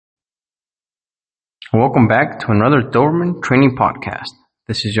Welcome back to another Doberman training podcast.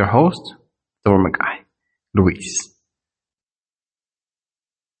 This is your host, Doberman guy, Luis.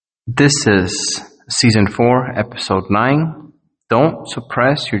 This is season 4, episode 9. Don't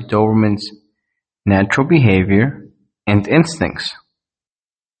suppress your Doberman's natural behavior and instincts.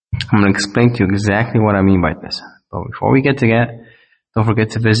 I'm going to explain to you exactly what I mean by this. But before we get to that, don't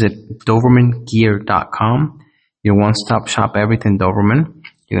forget to visit DobermanGear.com, your one-stop shop, everything Doberman.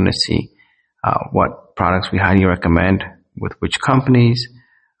 You're going to see what products we highly recommend, with which companies,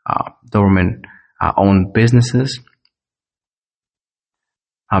 Doberman owned businesses,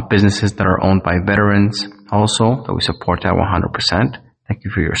 businesses that are owned by veterans also, that we support at 100%. Thank you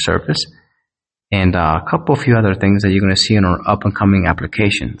for your service. And a few other things that you're going to see in our up-and-coming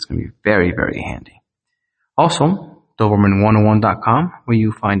application. It's going to be very, very handy. Also, Doberman101.com, where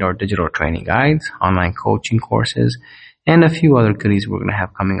you find our digital training guides, online coaching courses, and a few other goodies we're going to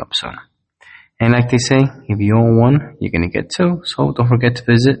have coming up soon. And like they say, if you own one, you're going to get two. So don't forget to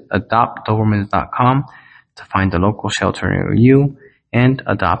visit adoptdobermans.com to find the local shelter near you and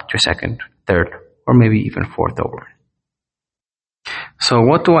adopt your second, third, or maybe even fourth Doberman. So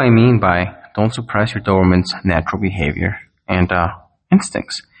what do I mean by don't suppress your Doberman's natural behavior and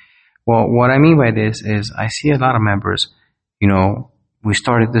instincts? Well, what I mean by this is I see a lot of members, we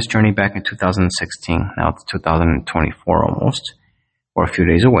started this journey back in 2016. Now it's 2024 almost, or a few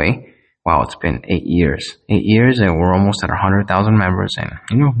days away. Wow, it's been 8 years. 8 years and we're almost at 100,000 members, and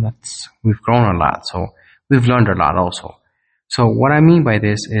we've grown a lot. So we've learned a lot also. So what I mean by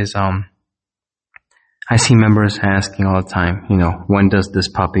this is I see members asking all the time, when does this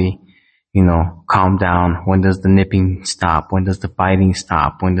puppy calm down? When does the nipping stop? When does the biting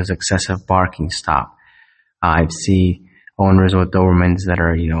stop? When does excessive barking stop? I see owners with Dobermans that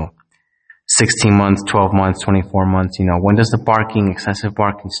are, 16 months, 12 months, 24 months, when does the excessive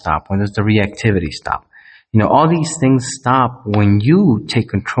barking stop? When does the reactivity stop? All these things stop when you take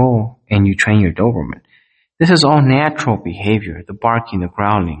control and you train your Doberman. This is all natural behavior, the barking, the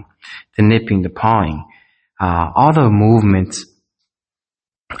growling, the nipping, the pawing, all the movements,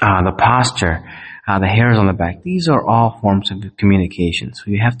 the posture, the hairs on the back. These are all forms of communication. So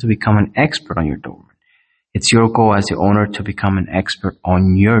you have to become an expert on your Doberman. It's your goal as the owner to become an expert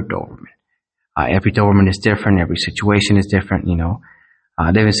on your Doberman. Every Doberman is different. Every situation is different,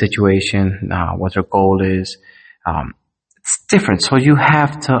 living situation, what their goal is. It's different. So you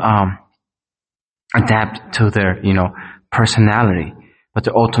have to adapt to their, personality. But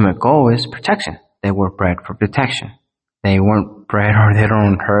the ultimate goal is protection. They were bred for protection. They weren't bred, or they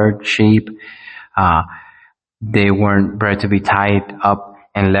don't herd sheep. They weren't bred to be tied up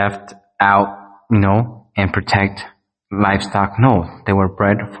and left out, and protect livestock. No, they were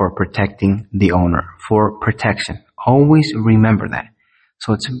bred for protecting the owner, for protection. Always remember that.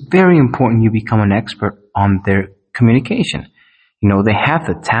 So it's very important you become an expert on their communication. They have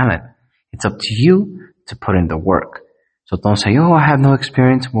the talent. It's up to you to put in the work. So don't say, I have no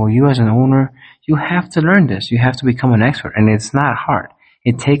experience. Well, you as an owner, you have to learn this. You have to become an expert. And it's not hard.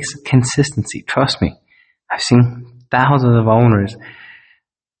 It takes consistency. Trust me. I've seen thousands of owners,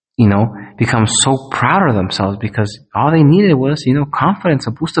 become so proud of themselves because all they needed was, confidence,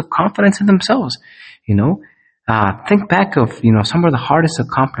 a boost of confidence in themselves. Think back of, some of the hardest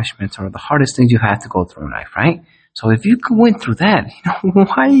accomplishments or the hardest things you had to go through in life, right? So if you went through that,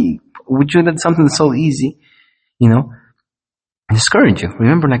 why would you let something so easy, discourage you?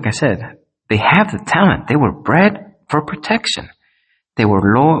 Remember, like I said, they have the talent. They were bred for protection. They were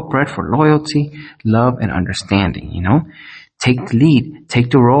bred for loyalty, love, and understanding, Take the lead.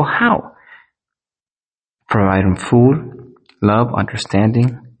 Take the role. How? Provide them food, love,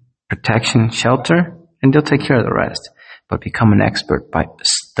 understanding, protection, shelter, and they'll take care of the rest. But become an expert by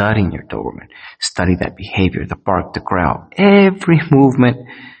studying your Doberman. Study that behavior, the bark, the growl. Every movement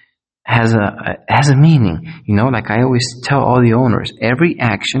has a meaning. Like I always tell all the owners, every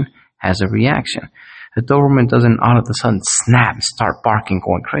action has a reaction. The Doberman doesn't all of a sudden snap and start barking,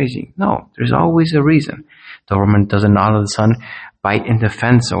 going crazy. No, there's always a reason. Doberman doesn't all of a sudden bite in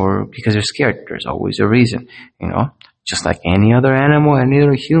defense or because they're scared. There's always a reason, Just like any other animal, any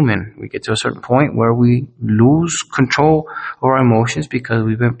other human, we get to a certain point where we lose control of our emotions because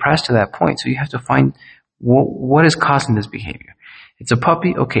we've been pressed to that point. So you have to find what is causing this behavior. It's a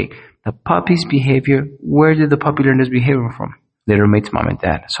puppy. Okay, the puppy's behavior, where did the puppy learn this behavior from? Litter mates, mom and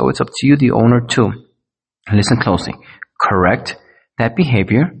dad. So it's up to you, the owner, to listen closely. Correct that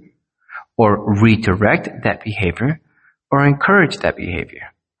behavior, or redirect that behavior, or encourage that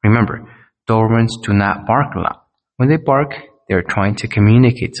behavior. Remember, Dobermans do not bark a lot. When they bark, they're trying to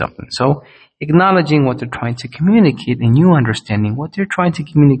communicate something. So acknowledging what they're trying to communicate and you understanding what they're trying to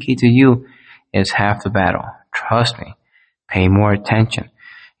communicate to you is half the battle. Trust me. Pay more attention.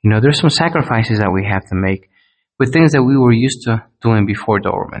 There's some sacrifices that we have to make with things that we were used to doing before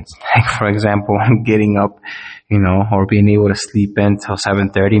Dobermans. Like, for example, getting up, or being able to sleep in till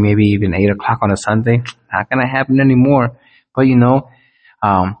 7:30, maybe even 8 o'clock on a Sunday. Not going to happen anymore. But,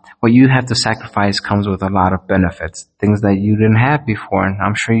 what you have to sacrifice comes with a lot of benefits, things that you didn't have before. And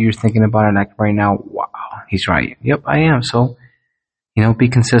I'm sure you're thinking about it like right now, wow, he's right. Yep, I am. So, be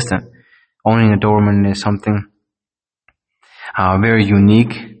consistent. Owning a Doberman is something very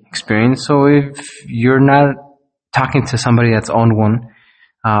unique experience. So if you're not talking to somebody that's owned one,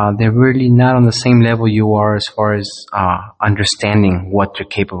 they're really not on the same level you are as far as understanding what you're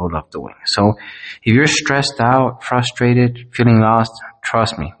capable of doing. So if you're stressed out, frustrated, feeling lost,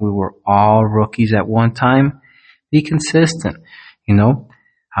 trust me, we were all rookies at one time. Be consistent.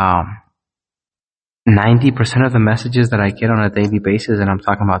 90% of the messages that I get on a daily basis, and I'm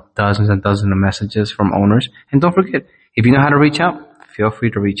talking about dozens and dozens of messages from owners. And don't forget, if you know how to reach out, feel free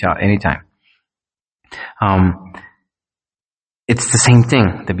to reach out anytime. It's the same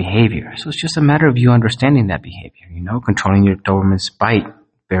thing, the behavior. So it's just a matter of you understanding that behavior, controlling your Doberman's bite,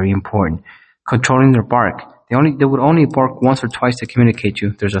 very important. Controlling their bark. They would only bark once or twice to communicate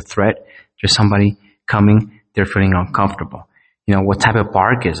you. There's a threat. There's somebody coming. They're feeling uncomfortable. What type of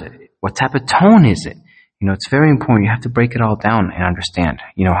bark is it? What type of tone is it? It's very important. You have to break it all down and understand.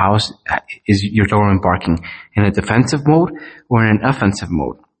 How is your Doberman barking in a defensive mode or in an offensive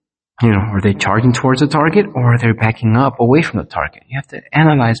mode? Are they charging towards the target or are they backing up away from the target? You have to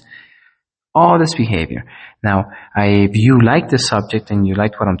analyze all this behavior. Now, if you like this subject and you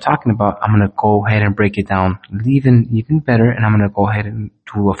liked what I'm talking about, I'm going to go ahead and break it down even better, and I'm going to go ahead and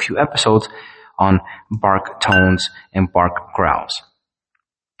do a few episodes on bark tones and bark growls.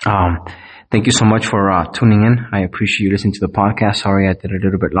 Thank you so much for tuning in. I appreciate you listening to the podcast. Sorry I did it a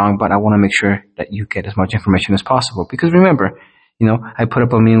little bit long, but I want to make sure that you get as much information as possible. Because remember, I put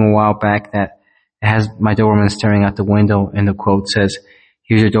up a meme a while back that has my Doberman staring out the window, and the quote says,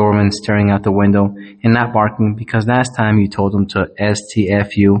 "Here's your Doberman staring out the window and not barking because last time you told them to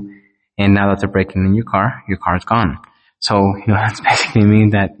STFU, and now that they're breaking in your car's gone." So, that's basically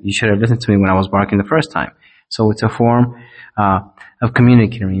mean that you should have listened to me when I was barking the first time. So it's a form of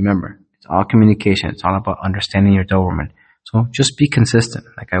communicating. Remember, it's all communication. It's all about understanding your Doberman. So just be consistent.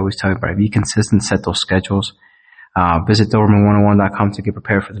 Like I always tell everybody, be consistent, set those schedules. Visit Doberman101.com to get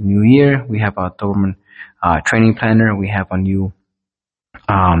prepared for the new year. We have a Doberman training planner. We have a new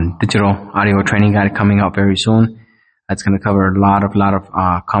digital audio training guide coming out very soon. That's going to cover a lot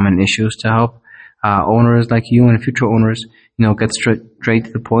of common issues to help owners like you and future owners, get straight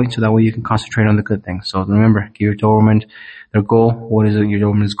to the point, so that way you can concentrate on the good things. So remember, give your Doberman their goal. What is your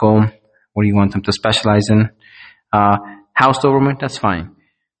Doberman's goal? What do you want them to specialize in? House Doberman, that's fine.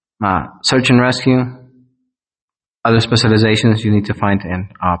 Search and rescue. Other specializations you need to find in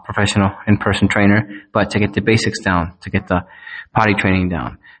a professional in-person trainer, but to get the basics down, to get the potty training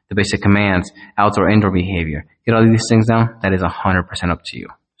down, the basic commands, outdoor, indoor behavior, get all these things down, that is 100% up to you.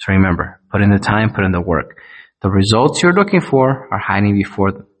 So remember, put in the time, put in the work. The results you're looking for are hiding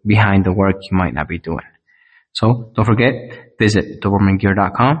behind the work you might not be doing. So don't forget, visit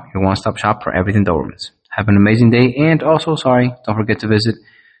Dobermangear.com, your one-stop shop for everything Dobermans. Have an amazing day, and also, don't forget to visit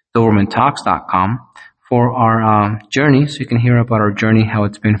DobermanTalks.com for our journey, so you can hear about our journey, how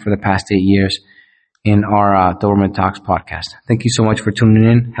it's been for the past 8 years in our Doberman Talks podcast. Thank you so much for tuning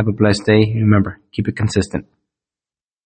in. Have a blessed day. Remember, keep it consistent.